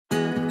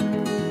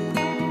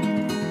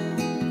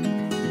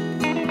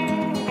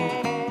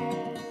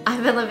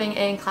I've been living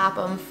in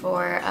Clapham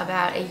for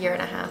about a year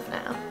and a half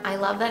now. I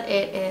love that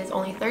it is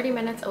only 30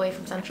 minutes away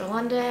from central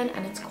London,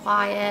 and it's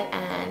quiet,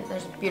 and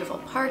there's a beautiful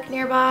park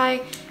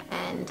nearby,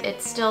 and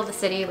it's still the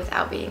city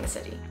without being the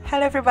city.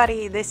 Hello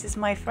everybody, this is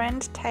my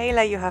friend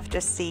Taylor you have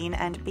just seen,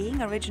 and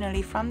being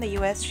originally from the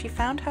US, she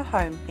found her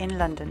home in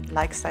London,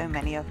 like so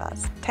many of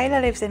us. Taylor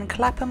lives in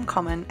Clapham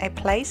Common, a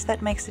place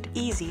that makes it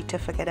easy to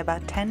forget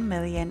about 10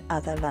 million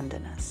other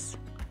Londoners.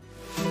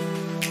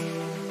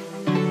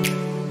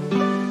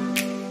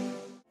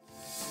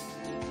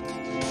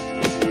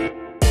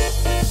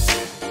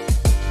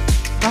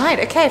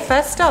 Right, okay,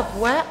 first stop,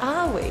 where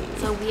are we?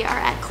 So we are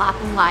at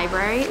Clapham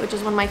Library, which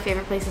is one of my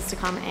favorite places to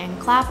come in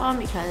Clapham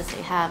because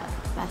they have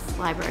the best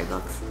library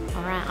books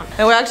around.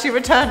 And we're actually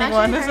returning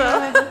one as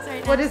well.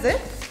 Right what is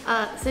it?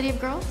 City of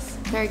Girls,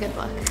 very good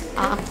book.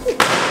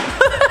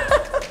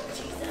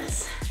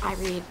 Jesus. I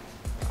read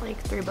like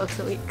 3 books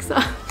a week, so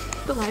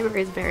the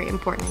library is very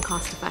important and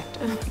cost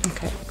effective.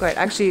 Okay, great,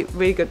 actually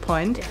really good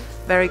point. Yeah.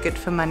 Very good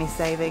for money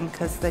saving,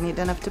 because then you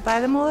don't have to buy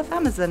them all off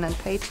Amazon and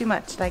pay too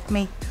much like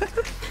me.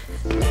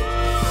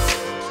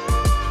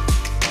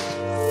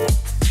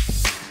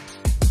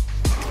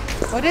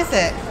 What is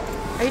it?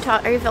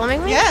 Are you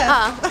filming me?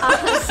 Yeah.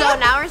 So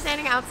now we're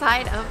standing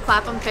outside of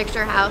Clapham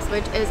Picture House,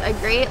 which is a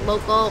great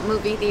local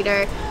movie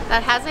theater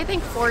that has, I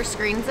think, 4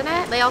 screens in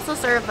it. They also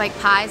serve like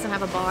pies and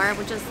have a bar,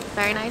 which is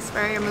very nice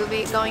for your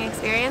movie going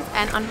experience.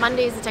 And on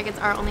Mondays, the tickets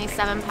are only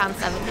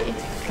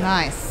 £7.70.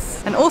 Nice.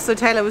 And also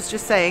Taylor was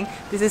just saying,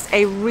 this is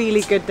a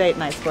really good date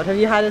night spot. Have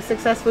you had a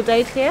successful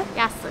date here?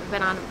 Yes, I've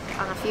been on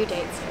a few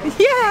dates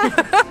here. Yeah!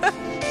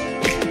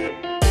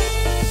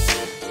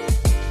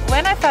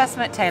 When I first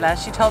met Taylor,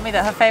 she told me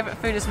that her favourite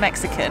food is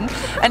Mexican,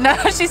 and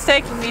now she's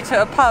taking me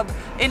to a pub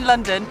in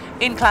London,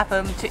 in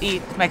Clapham, to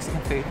eat Mexican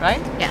food, right?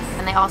 Yes,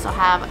 and they also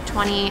have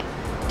 20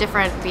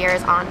 different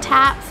beers on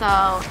tap,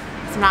 so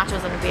some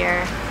nachos and a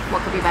beer.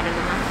 What could be better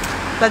than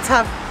that? Let's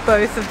have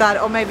both of that,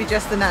 or maybe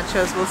just the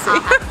nachos, we'll see.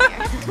 I'll have beer.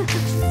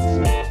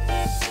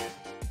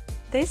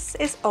 This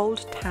is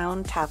Old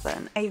Town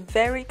Tavern, a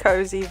very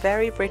cosy,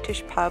 very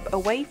British pub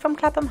away from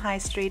Clapham High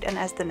Street and,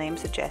 as the name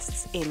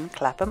suggests, in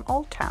Clapham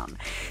Old Town.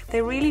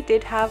 They really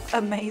did have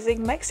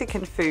amazing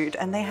Mexican food,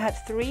 and they had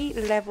 3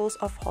 levels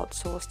of hot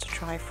sauce to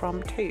try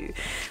from too.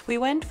 We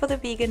went for the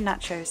vegan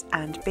nachos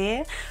and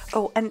beer.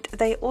 Oh, and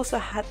they also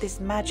had this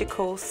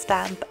magical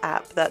stamp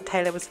app that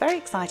Taylor was very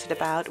excited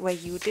about, where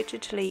you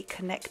digitally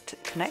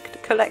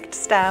collect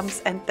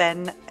stamps and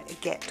then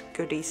get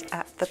goodies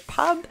at the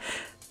pub.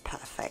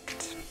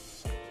 Perfect.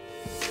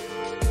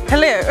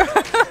 Hello.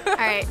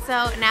 Alright,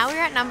 so now we're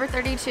at number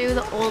 32,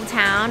 the Old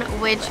Town,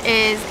 which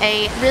is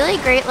a really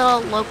great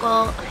little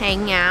local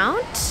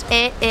hangout.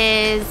 It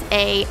is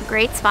a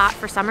great spot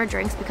for summer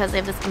drinks because they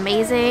have this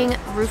amazing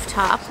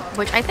rooftop,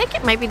 which I think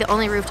it might be the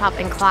only rooftop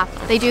in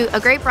Clapham. They do a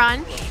great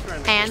brunch,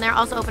 and they're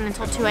also open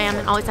until 2 a.m.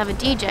 and always have a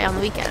DJ on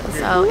the weekend.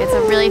 So it's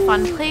a really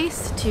fun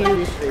place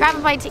to grab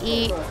a bite to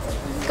eat,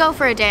 go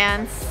for a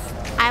dance.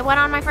 I went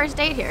on my first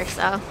date here,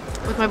 so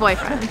with my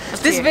boyfriend.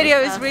 This video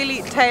is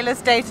really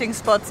Taylor's dating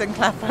spots in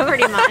Clapham.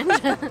 Pretty much.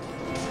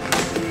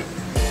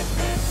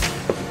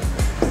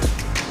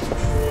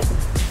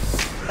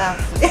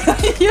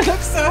 You look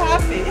so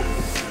happy.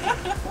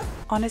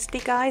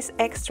 Honestly guys,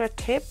 extra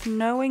tip,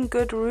 knowing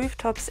good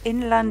rooftops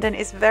in London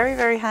is very,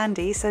 very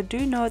handy, so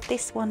do note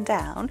this one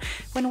down.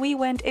 When we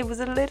went, it was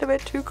a little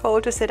bit too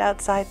cold to sit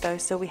outside though,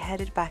 so we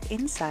headed back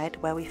inside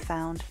where we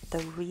found the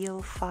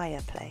real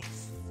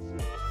fireplace.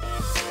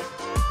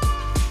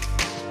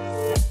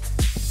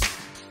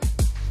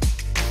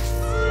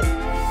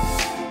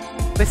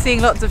 We're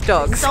seeing lots of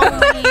dogs. So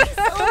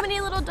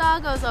many little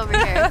doggos over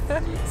here.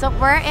 So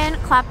we're in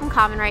Clapham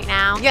Common right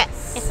now.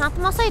 Yes. It's not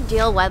the most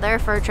ideal weather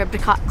for a trip to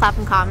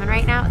Clapham Common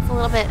right now. It's a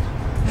little bit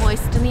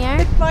moist in the air.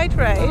 It might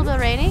rain. A little bit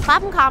rainy.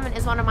 Clapham Common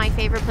is one of my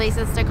favorite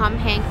places to come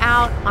hang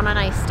out on a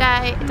nice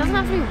day. It doesn't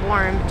have to be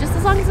warm, just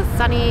as long as it's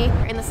sunny.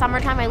 In the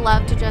summertime, I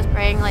love to just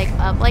bring like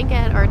a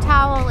blanket or a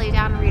towel, lay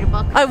down and read a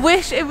book. I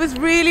wish it was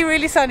really,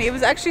 really sunny. It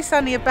was actually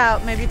sunny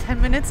about maybe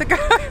 10 minutes ago.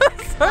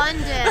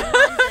 London.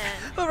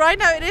 But right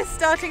now it is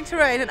starting to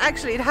rain, and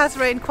actually it has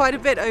rained quite a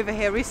bit over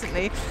here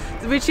recently,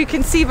 which you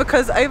can see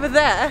because over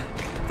there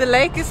the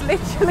lake is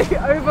literally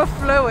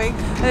overflowing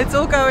and it's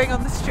all going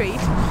on the street.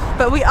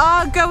 But we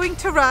are going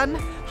to run,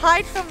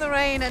 hide from the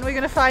rain, and we're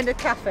going to find a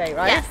cafe,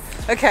 right? Yes.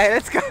 Okay,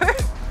 let's go.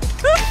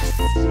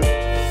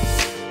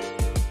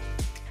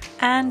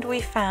 And we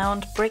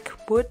found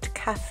Brickwood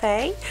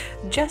Cafe,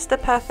 just the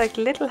perfect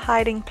little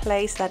hiding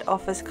place that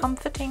offers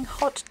comforting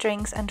hot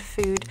drinks and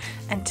food,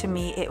 and to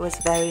me it was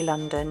very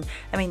London.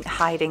 I mean,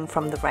 hiding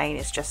from the rain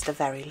is just a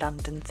very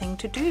London thing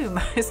to do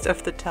most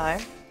of the time.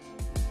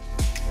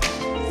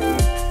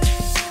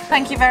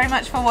 Thank you very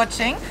much for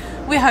watching.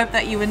 we hope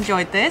that you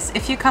enjoyed this.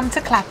 If you come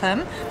to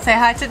Clapham, say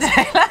hi to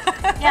Taylor.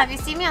 Yeah, if you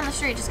see me on the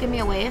street, just give me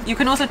a wave. You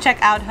can also check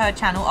out her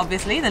channel,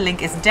 obviously. The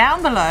link is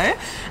down below.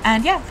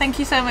 And yeah, thank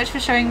you so much for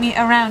showing me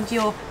around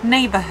your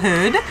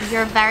neighborhood.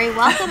 You're very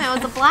welcome. It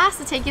was a blast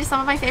to take you to some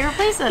of my favorite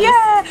places.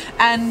 Yeah,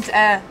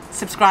 and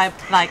subscribe,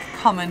 like,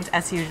 comment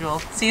as usual.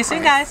 See you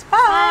soon, guys. Bye.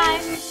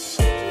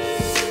 Bye.